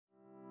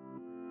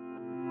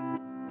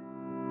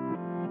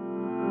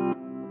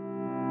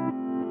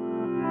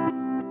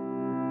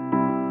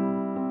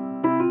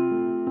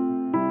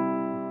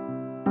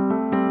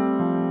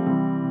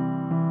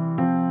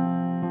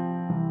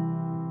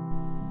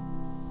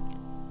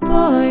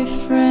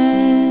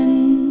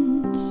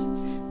boyfriends,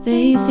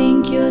 they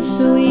think you're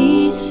so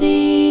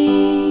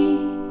easy,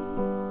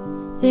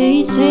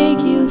 they take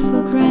you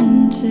for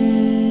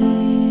granted.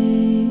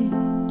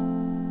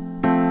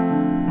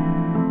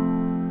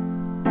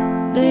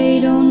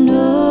 They don't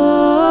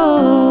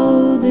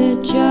know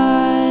they're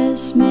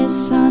just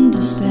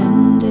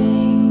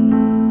misunderstanding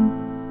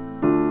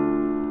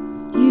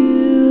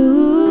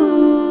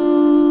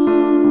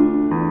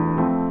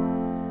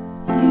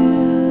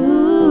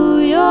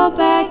you're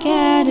back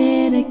at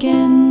it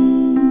again.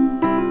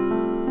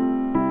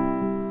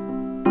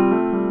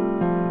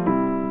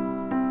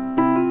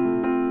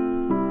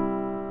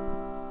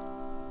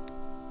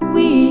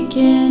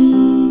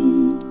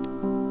 Weekend,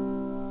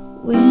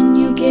 when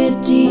you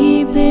get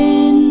deep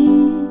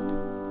in,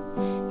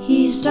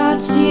 he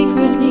starts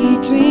secretly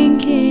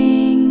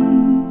drinking.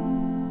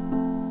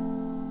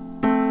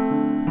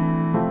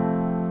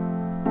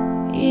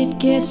 It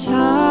gets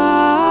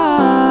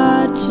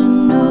hard to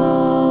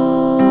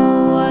know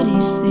what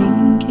he's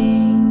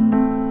thinking.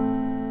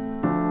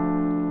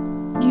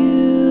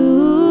 You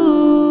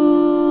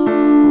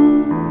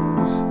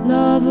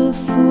love a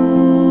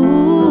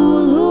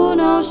fool who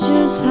knows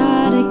just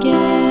how to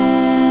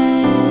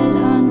get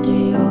under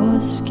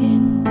your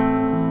skin.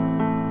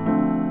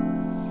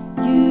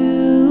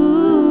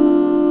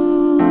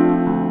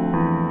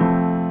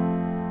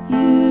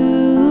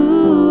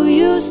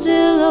 You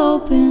still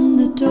open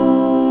the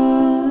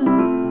door.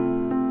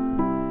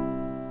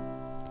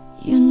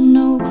 You're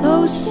no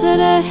closer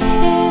to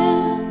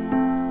him.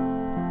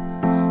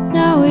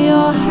 Now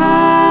you're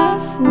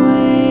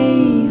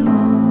halfway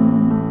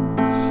home,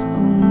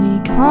 only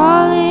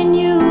calling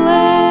you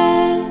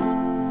when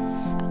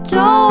I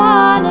don't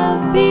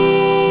wanna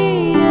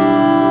be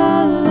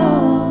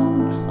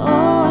alone.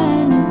 Oh,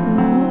 and you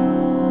go,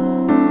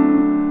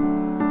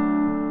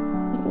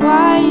 but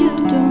why you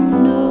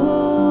don't know?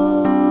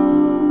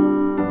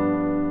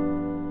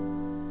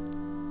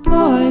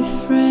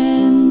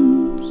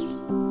 Boyfriends,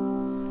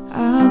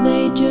 are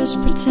they just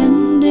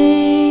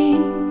pretending?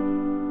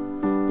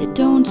 They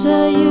don't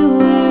tell you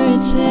where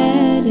it's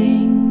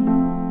heading.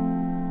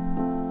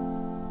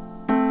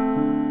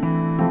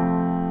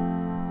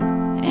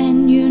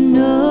 And you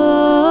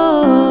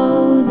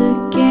know the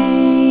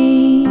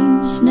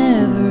game's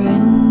never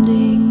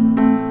ending.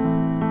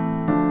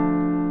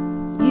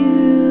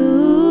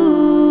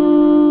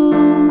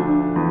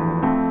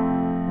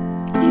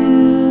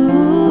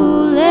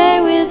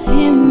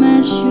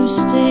 You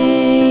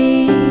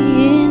stay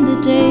in the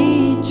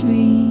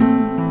daydream.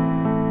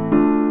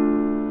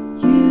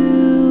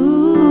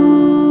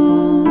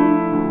 You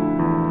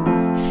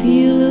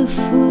feel a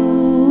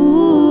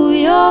fool,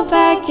 you're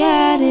back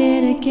at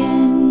it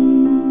again.